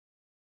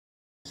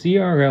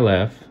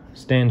CRLF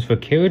stands for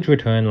Carriage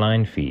Return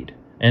Line Feed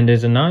and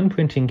is a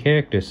non-printing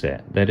character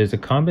set that is a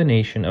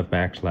combination of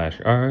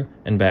 \r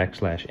and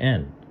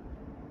 \n.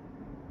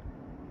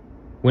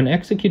 When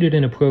executed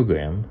in a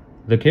program,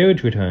 the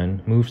carriage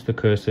return moves the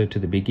cursor to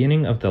the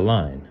beginning of the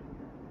line,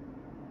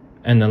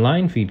 and the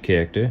line feed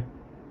character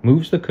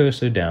moves the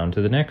cursor down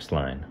to the next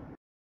line.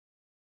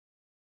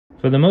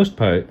 For the most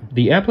part,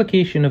 the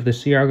application of the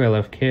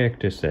CRLF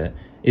character set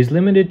is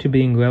limited to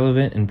being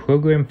relevant in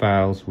program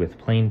files with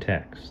plain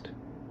text.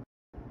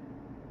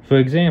 For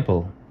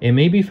example, it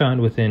may be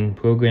found within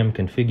program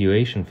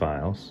configuration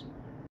files,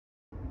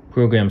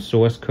 program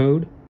source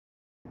code,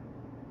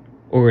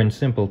 or in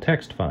simple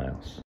text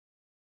files.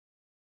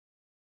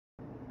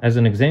 As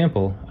an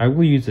example, I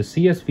will use a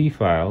CSV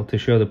file to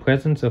show the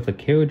presence of the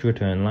carriage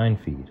return line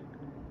feed.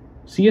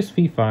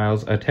 CSV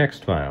files are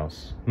text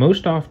files,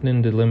 most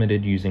often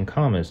delimited using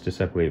commas to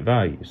separate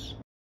values,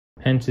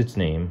 hence its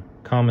name,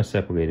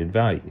 comma-separated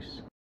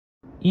values.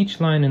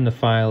 Each line in the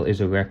file is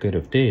a record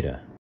of data,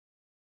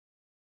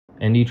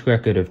 and each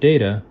record of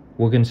data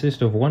will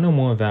consist of one or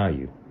more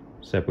value,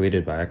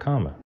 separated by a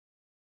comma.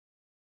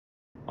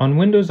 On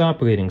Windows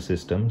operating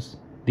systems,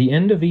 the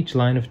end of each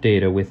line of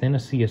data within a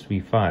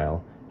CSV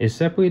file is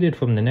separated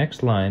from the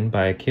next line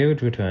by a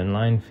carriage return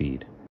line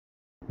feed.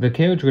 The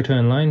carriage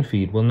return line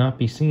feed will not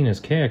be seen as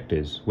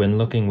characters when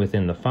looking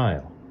within the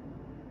file.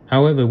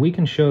 However, we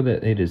can show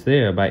that it is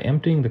there by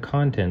emptying the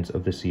contents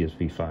of the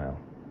CSV file.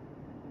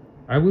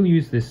 I will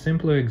use this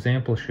simpler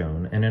example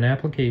shown in an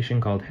application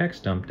called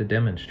hexdump to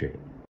demonstrate.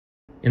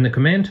 In the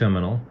command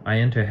terminal, I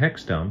enter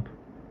hexdump,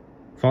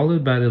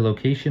 followed by the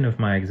location of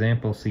my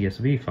example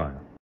CSV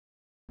file.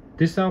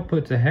 This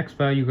outputs a hex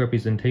value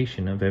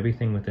representation of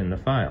everything within the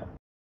file.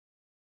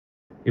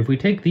 If we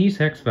take these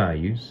hex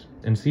values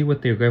and see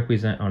what they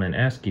represent on an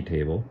ASCII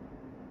table,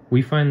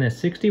 we find that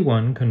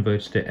 61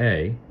 converts to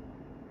A,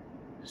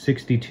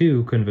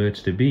 62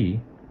 converts to B,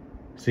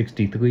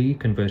 63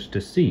 converts to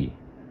C.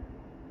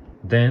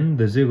 Then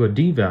the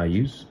 0D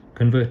values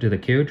convert to the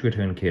carriage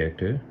return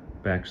character,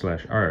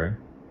 \r,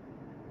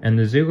 and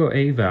the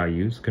 0A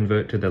values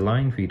convert to the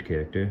line feed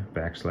character,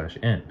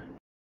 \n.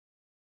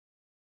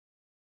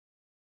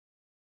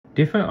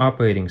 Different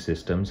operating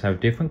systems have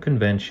different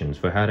conventions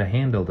for how to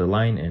handle the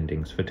line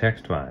endings for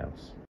text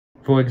files.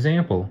 For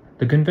example,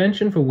 the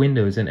convention for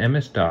Windows and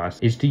MS-DOS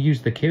is to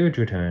use the carriage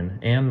return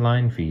and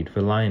line feed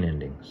for line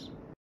endings.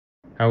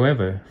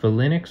 However, for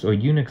Linux or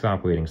Unix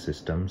operating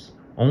systems,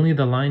 only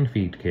the line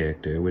feed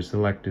character was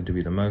selected to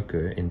be the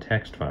marker in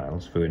text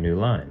files for a new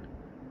line.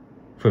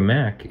 For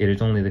Mac, it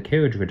is only the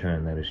carriage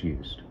return that is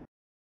used.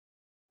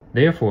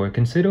 Therefore,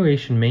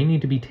 consideration may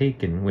need to be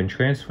taken when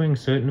transferring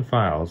certain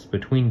files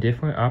between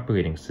different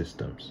operating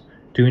systems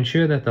to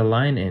ensure that the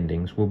line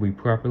endings will be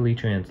properly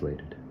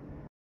translated.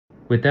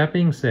 With that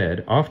being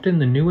said, often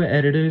the newer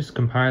editors,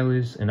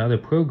 compilers, and other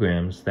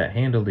programs that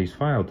handle these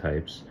file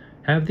types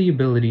have the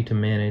ability to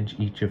manage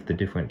each of the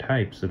different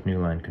types of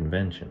newline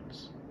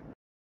conventions.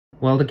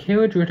 While the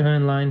carriage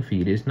return line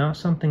feed is not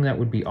something that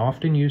would be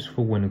often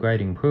useful when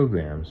writing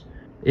programs,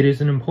 it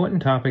is an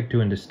important topic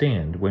to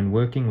understand when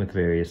working with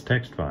various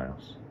text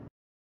files.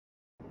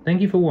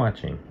 Thank you for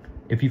watching.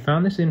 If you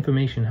found this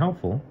information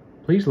helpful,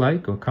 please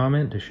like or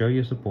comment to show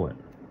your support.